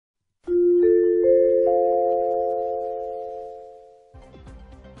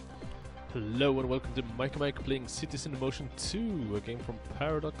Hello and welcome to Mikeymajq playing Cities in Motion 2, a game from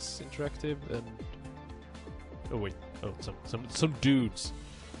Paradox Interactive and... Oh wait, some dudes.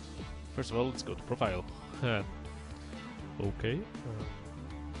 First of all, let's go to profile. Okay.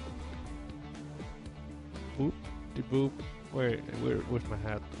 Boop, de boop. Where's my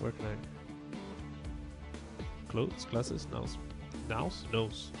hat? Where can I... Clothes, glasses, nose. Nose.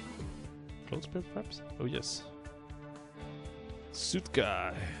 Clothes perhaps? Oh yes. Suit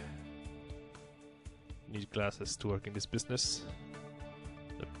guy. Need glasses to work in this business.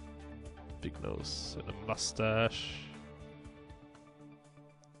 A big nose and a mustache.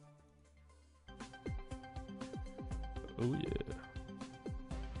 Oh yeah.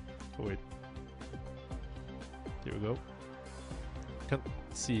 Oh wait. Here we go. Can't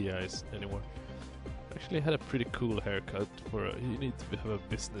see eyes anymore. Actually had a pretty cool haircut for a, you need to have a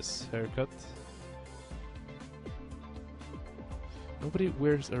business haircut. Nobody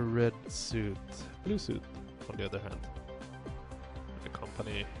wears a red suit. Blue suit, on the other hand. The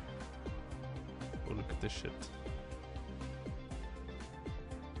company. Oh, look at this shit.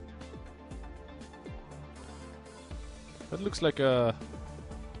 That looks like a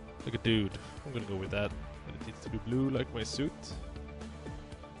dude. I'm gonna go with that. And it needs to be blue like my suit.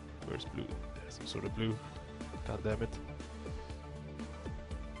 Where's blue? Some sort of blue. God damn it.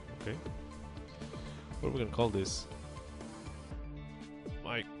 Okay. What are we gonna call this?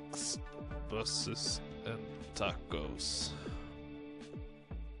 Mike's buses and tacos.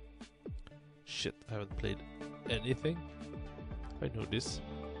 Shit, I haven't played anything. I know this.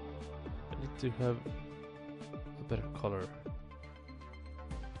 I need to have a better color.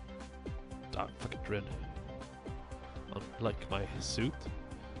 Ah, fuck it, red. Unlike my suit,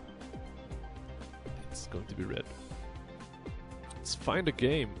 it's going to be red. Let's find a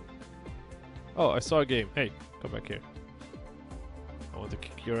game. Oh, I saw a game. Hey, come back here. I want to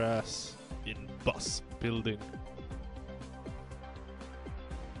kick your ass in bus building.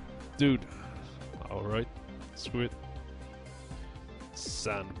 Dude. Alright. Screw it.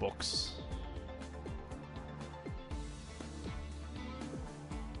 Sandbox.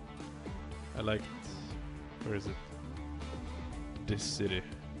 I liked... Where is it? This city.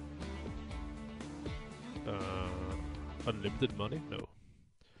 Unlimited money? No.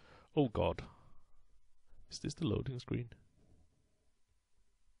 Oh god. Is this the loading screen?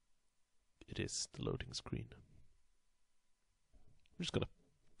 It is the loading screen. I'm just gonna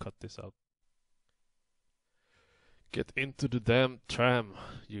cut this out. Get into the damn tram,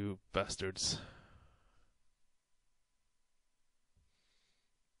 you bastards.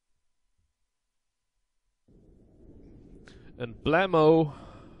 And blammo!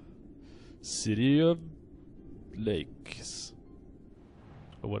 City of Lakes.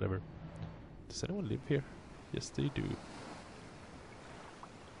 Or whatever. Does anyone live here? Yes, they do.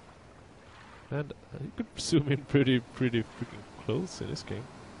 And you could zoom in pretty freaking close in this game.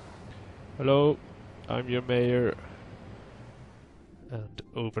 Hello, I'm your mayor and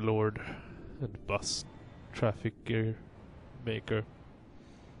overlord and bus traffic gear maker.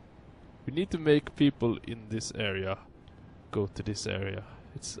 We need to make people in this area go to this area.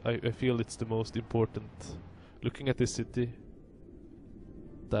 I feel it's the most important. Looking at this city,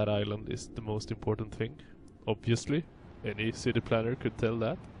 that island is the most important thing. Obviously, any city planner could tell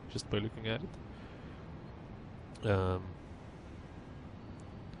that just by looking at it.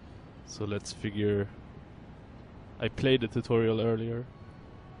 So let's figure... I played the tutorial earlier.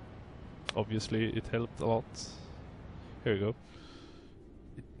 Obviously it helped a lot. Here we go.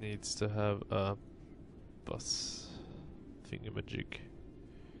 It needs to have a bus thingamajig.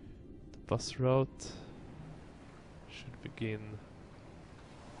 The bus route should begin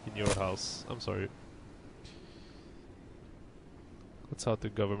in your house. I'm sorry. That's how the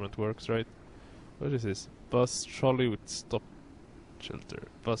government works, right? What is this? Bus trolley with stop shelter.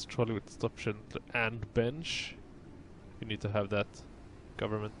 Bus trolley with stop shelter and bench. You need to have that.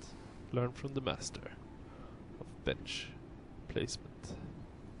 Government. Learn from the master of bench placement.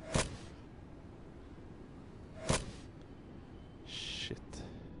 Shit.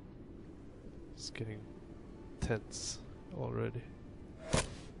 It's getting tense already.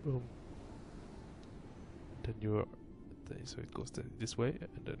 Boom. Then you're... So it goes this way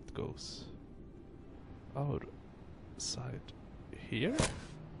and then it goes outside here,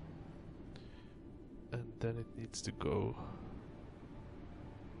 and then it needs to go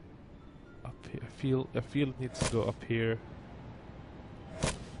up here. I feel it needs to go up here,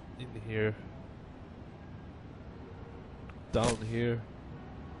 in here, down here,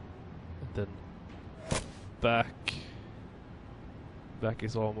 and then back. Back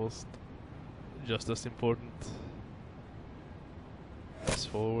is almost just as important as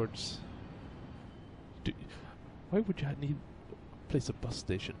forwards. Do, why would you need place a bus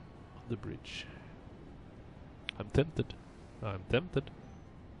station on the bridge? I'm tempted. I'm tempted,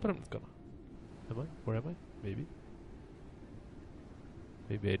 but I'm not gonna. Am I? Where am I? Maybe.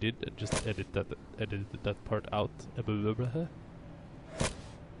 Maybe I did and just edited that part out.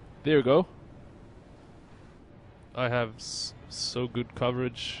 There you go. I have so good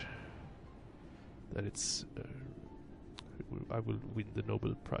coverage that it's. I will win the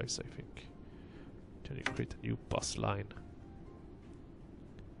Nobel Prize, I think. Can you create a new bus line?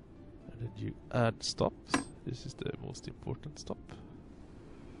 And then you add stops. This is the most important stop.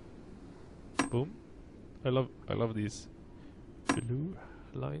 Boom. I love these blue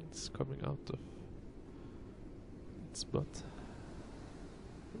lines coming out of its butt.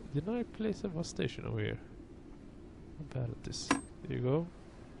 Didn't I place a bus station over here? I'm bad at this. There you go.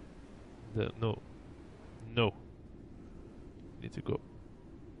 No. No. Need to go.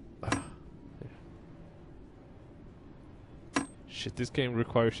 There. Shit, this game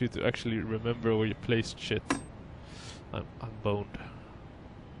requires you to actually remember where you placed shit. I'm boned.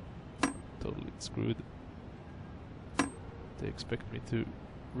 Totally screwed. They expect me to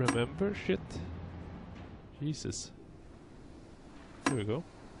remember shit. Jesus. There we go.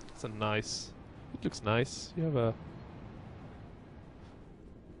 It's a nice. It looks nice. You have a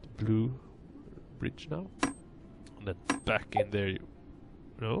blue bridge now. And then back in there you...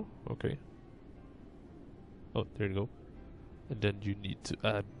 No? Okay. Oh, there you go. And then you need to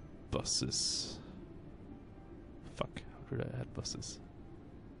add buses. Fuck, how did I add buses?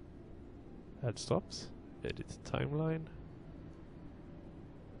 Add stops. Edit timeline.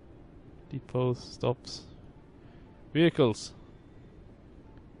 Depots, stops. Vehicles.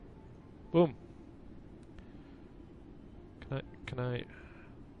 Boom. Can I...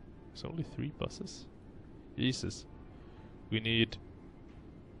 There's only 3 buses? Jesus. We need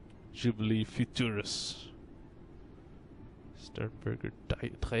Jubilee Futurus. Sternberger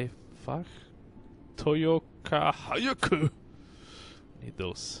Dreifach. Toyoka Hayaku. Need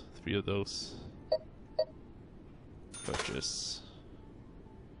those. 3 of those. Purchase.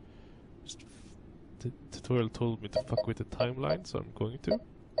 The tutorial told me to fuck with the timeline, so I'm going to.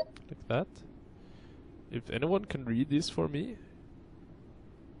 Like that. If anyone can read this for me,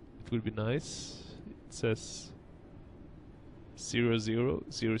 it would be nice. It says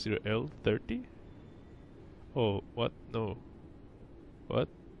 0000L30. Oh, what? No. What?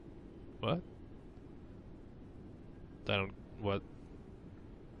 What? I don't... What?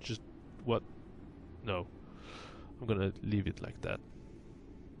 Just... What? No. I'm gonna leave it like that.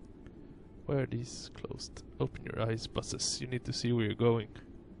 Why are these closed? Open your eyes, buses. You need to see where you're going.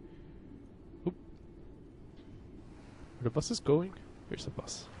 Oop. Are the buses going? Here's a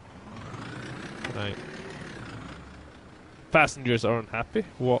bus. Can I... Passengers are unhappy?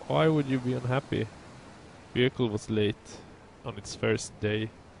 Why would you be unhappy? Vehicle was late on its first day.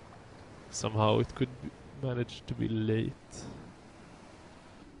 Somehow it could manage to be late.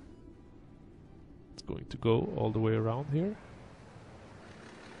 It's going to go all the way around here.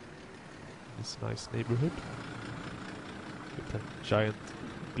 This nice neighborhood. With a giant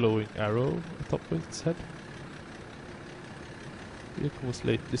glowing arrow atop of its head. Vehicle was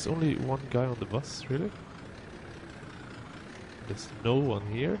late. There's only one guy on the bus, really? There's no one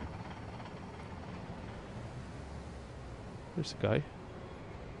here. There's a guy.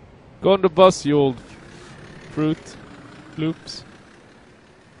 Go on the bus, you old fruit loops.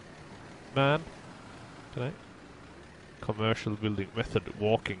 Man. Can I? Commercial building method.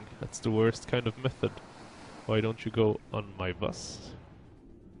 Walking. That's the worst kind of method. Why don't you go on my bus?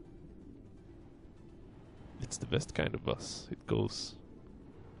 It's the best kind of bus. It goes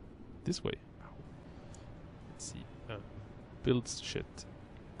this way. Let's see. Builds shit.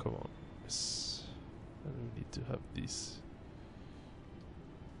 Come on. Yes. And we need to have these.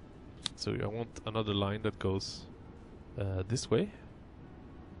 So I want another line that goes this way.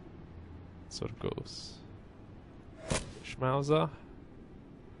 Sort of goes Schmauser.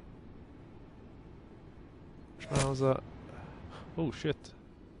 Schmauser. Oh shit.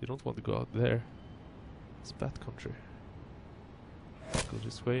 You don't want to go out there. It's bad country. Go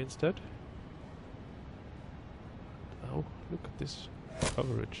this way instead. Oh, look at this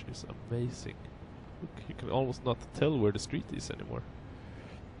coverage. It's amazing. Look, you can almost not tell where the street is anymore.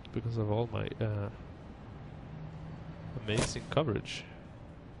 Because of all my amazing coverage.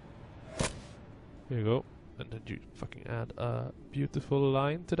 Here you go. And then you fucking add a beautiful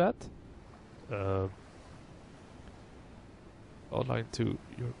line to that. Oh, line 2.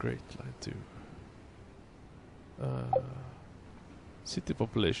 You're great, line 2. City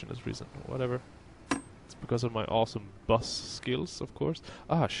population has risen. Whatever. It's because of my awesome bus skills, of course.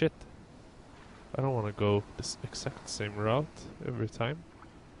 Ah, shit. I don't want to go this exact same route every time.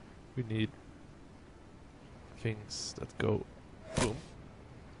 We need things that go boom.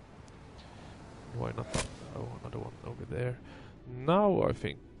 Why not another one over there? Now I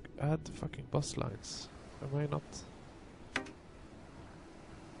think add the fucking bus lines. Am I not?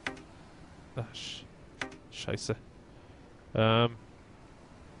 Ah, Scheisse. Now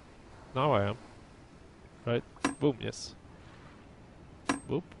I am. Right? Boom, yes.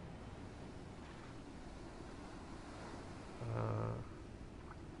 Boop.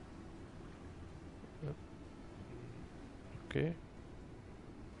 Yep. Okay.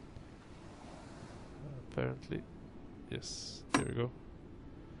 Apparently. Yes. There we go.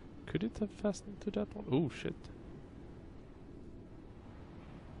 Could it have fastened to that one? Oh shit.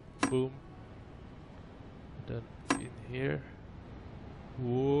 Boom. And then in here.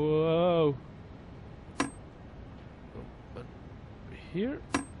 Whoa. Oh, and here.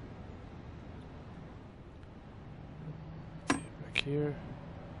 Back here.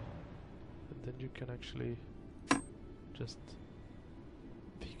 And then you can actually just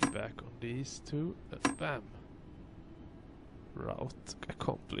piggyback on these two. Bam. Route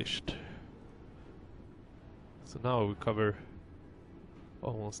accomplished. So now we cover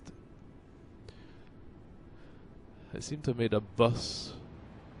almost. I seem to have made a bus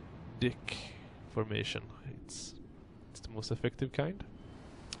dick formation. It's the most effective kind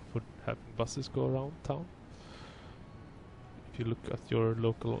for having buses go around town. If you look at your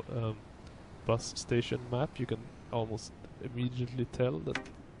local bus station map, you can almost immediately tell that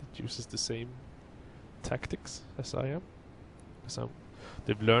it uses the same tactics as I am.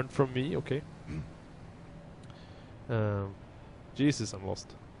 They've learned from me, okay. Jesus, I'm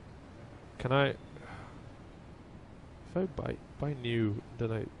lost. Can I... If I buy new,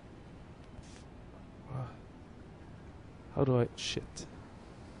 then I... how do I... Shit.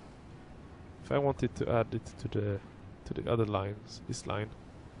 If I wanted to add it to the other lines, this line,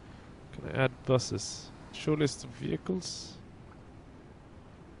 can I add buses? Show list of vehicles?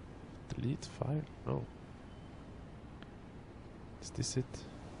 Delete file? No. Is this it?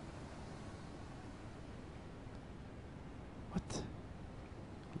 What?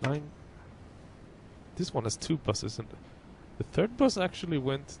 Line? This one has two buses and the third bus actually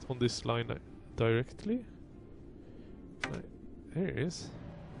went on this line directly. There it is.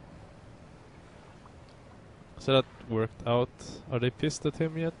 So that worked out. Are they pissed at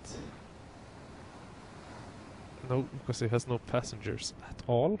him yet? No, because he has no passengers at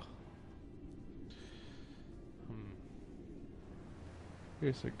all.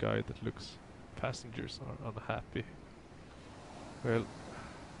 Here's a guy that looks... Passengers are unhappy. Well...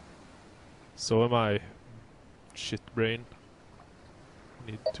 So am I. Shit brain.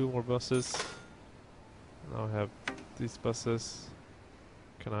 Need 2 more buses. Now I have these buses.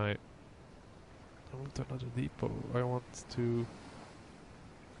 Can I want another depot. I want to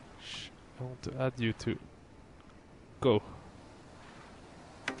add you to go.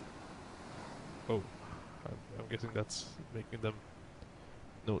 Oh, I'm guessing that's making them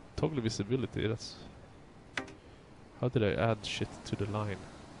no toggle visibility. That's how did I add shit to the line?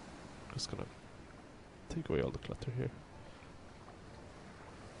 Just gonna take away all the clutter here.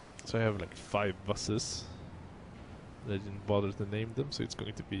 So I have like 5 buses. I didn't bother to name them, so it's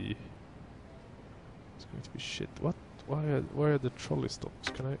going to be shit. What? Why are the trolley stops?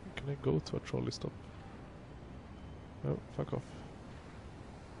 Can I go to a trolley stop? No, fuck off.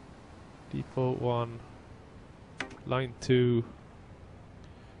 Depot 1, line 2,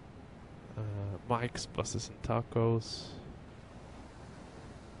 Mike's buses and tacos.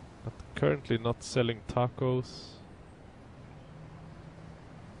 Currently not selling tacos.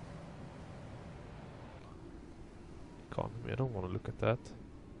 Economy, I don't want to look at that.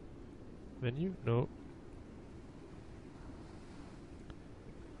 Menu? No.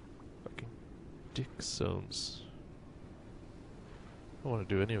 Fucking dick zones. I don't want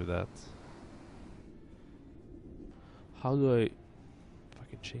to do any of that. How do I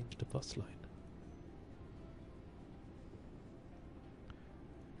fucking change the bus line?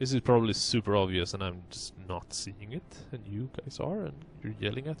 This is probably super obvious and I'm just not seeing it, and you guys are, and you're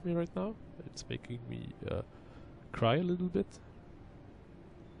yelling at me right now. It's making me cry a little bit.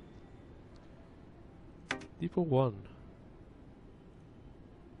 Depot 1.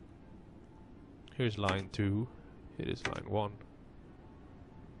 Here's line 2. Here is line 1.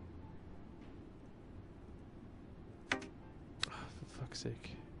 For fuck's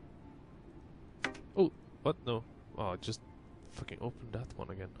sake. Oh, what? No. Oh, just fucking open that one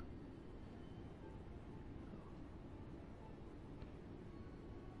again.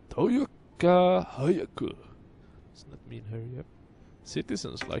 Toyoka Hayaku. Doesn't that mean hurry up?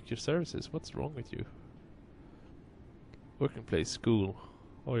 Citizens like your services. What's wrong with you? Working place, school.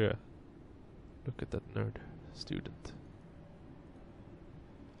 Oh yeah. Look at that nerd student.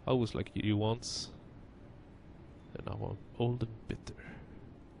 I was like you once. And now I'm old and bitter.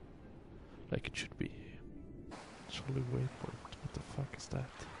 Like it should be. Surely waypoint. What the fuck is that?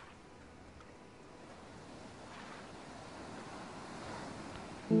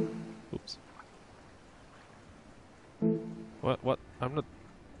 Oops. What?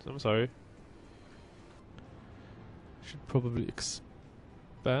 I'm sorry. Should probably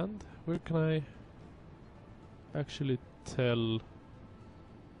expand. Where can I actually tell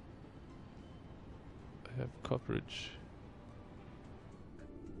I have coverage?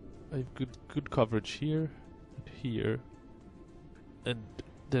 I have good coverage here, and here, and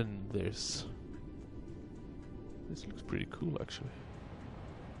then there's... This looks pretty cool actually.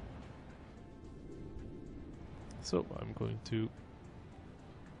 So I'm going to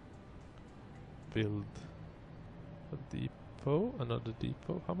build a depot, another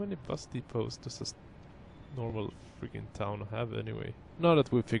depot. How many bus depots does this normal freaking town have anyway? Now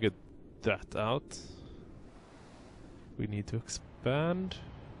that we figured that out, we need to expand.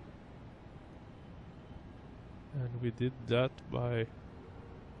 And we did that by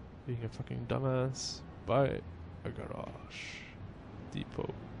being a fucking dumbass. By a garage.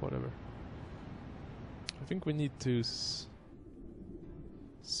 Depot, whatever. I think we need to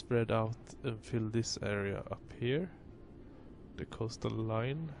spread out and fill this area up here. The coastal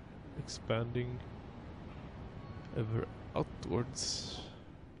line. Expanding ever outwards.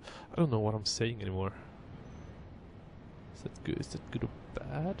 I don't know what I'm saying anymore. Is that good? Is that good or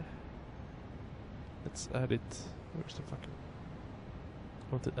bad? Let's add it. Where's the fucking...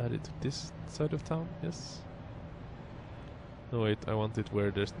 I want to add it to this side of town, yes? No wait, I want it where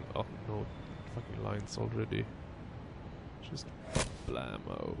there's no fucking lines already. Just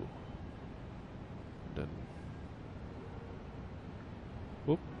blammo. Then...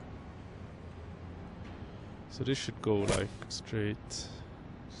 Whoop. So this should go like straight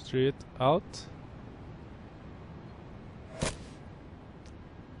out.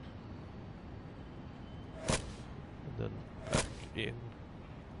 Then back in.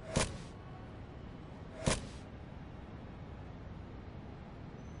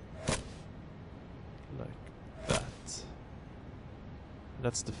 Like that.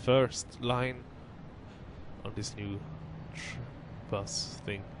 That's the first line on this new bus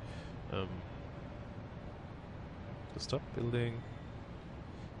thing. To stop building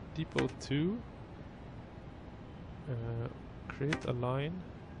Depot 2. Create a line.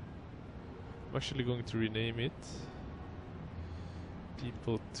 I'm actually going to rename it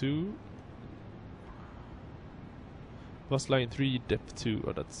Depot 2 Bus line 3 depth 2.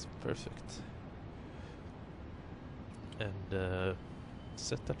 Oh, that's perfect. And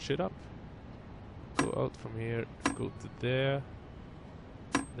set that shit up. Go out from here, go to there,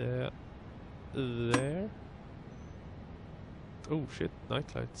 there. Oh shit,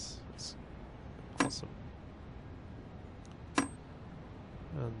 night lights. That's awesome.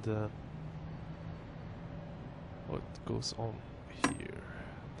 And what goes on here?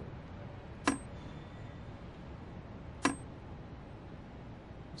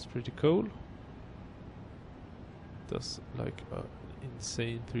 It's pretty cool. Does like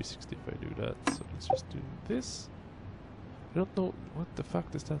insane 360 if I do that. So let's just do this. I don't know what the fuck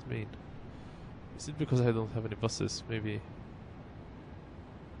does that mean. Is it because I don't have any buses? Maybe.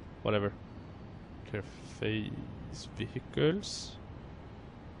 Whatever. Interface vehicles.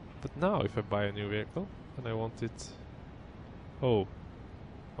 But now if I buy a new vehicle and I want it... Oh,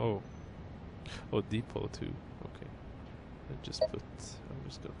 depot 2. Okay. I'm just gonna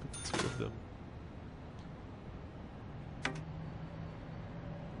put 2 of them.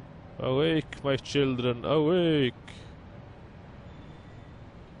 Awake, my children, awake!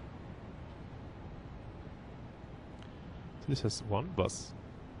 So this has 1 bus.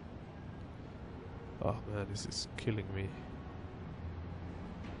 Oh man, this is killing me.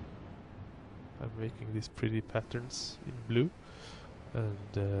 I'm making these pretty patterns in blue,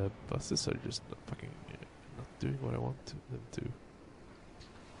 and buses are just not fucking not doing what I want them to.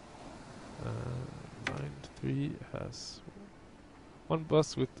 Line 3 has 1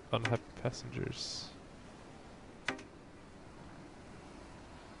 bus with unhappy passengers.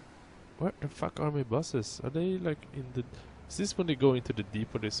 Where the fuck are my buses? Are they like in the... Is this when they go into the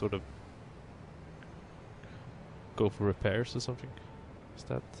depot they sort of go for repairs or something? Is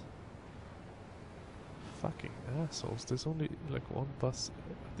that... Fucking assholes. There's only like 1 bus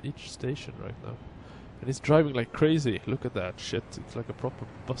at each station right now. And it's driving like crazy. Look at that shit. It's like a proper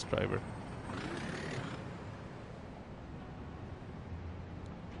bus driver.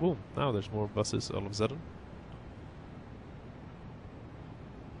 Boom, now there's more buses all of a sudden.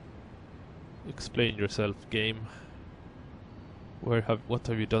 Explain yourself, game. What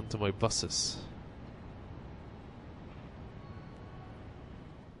have you done to my buses?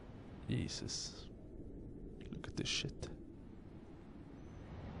 Jesus. Look at this shit.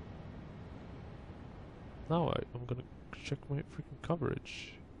 Now I'm gonna check my freaking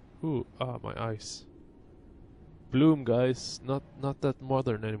coverage. Ooh, my eyes. Bloom, guys. Not that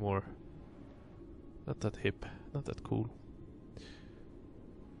modern anymore. Not that hip. Not that cool.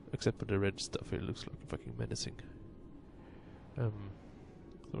 Except for the red stuff, it looks like fucking menacing. So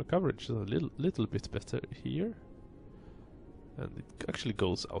my coverage is a little bit better here. And it actually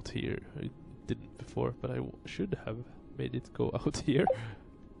goes out here. It didn't before, but I should have made it go out here.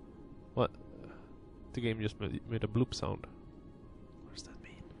 What? The game just made a bloop sound. What does that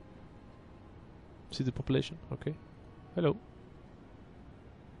mean? See the population? Okay. Hello.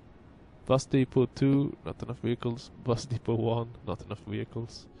 Bus depot 2, not enough vehicles. Bus depot 1, not enough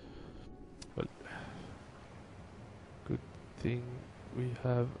vehicles. Well, good thing we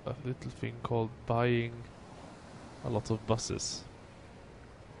have a little thing called buying a lot of buses.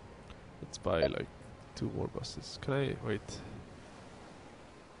 Let's buy like 2 more buses. Can I wait?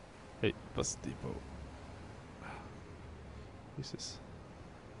 Hey, bus depot. This is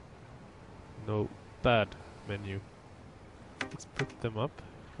no bad menu. Let's put them up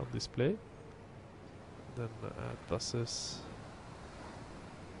on display. Then add buses.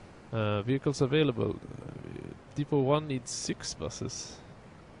 Vehicles available. Depot 1 needs 6 buses.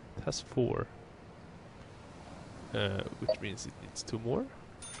 It has 4. Which means it needs 2 more.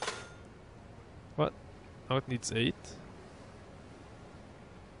 What? Now it needs 8.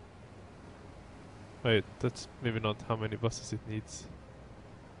 Wait, that's maybe not how many buses it needs.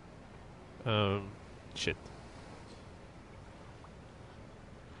 Shit.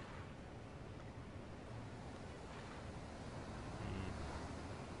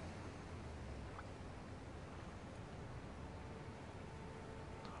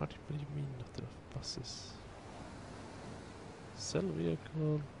 What do you mean not enough buses? Sell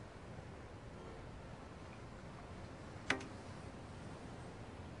vehicle.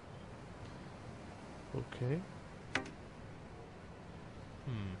 Okay.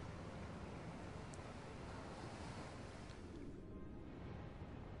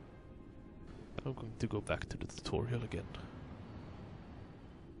 I'm going to go back to the tutorial again,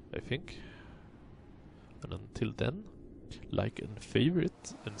 I think. And until then, like and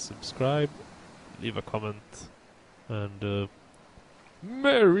favorite and subscribe, leave a comment, and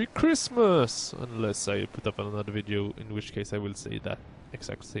Merry Christmas! Unless I put up another video, in which case I will say that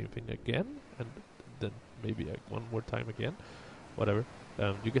exact same thing again, and then maybe one more time again. Whatever.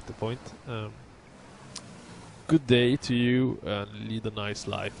 You get the point. Good day to you, and lead a nice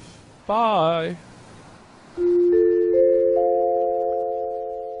life. Bye!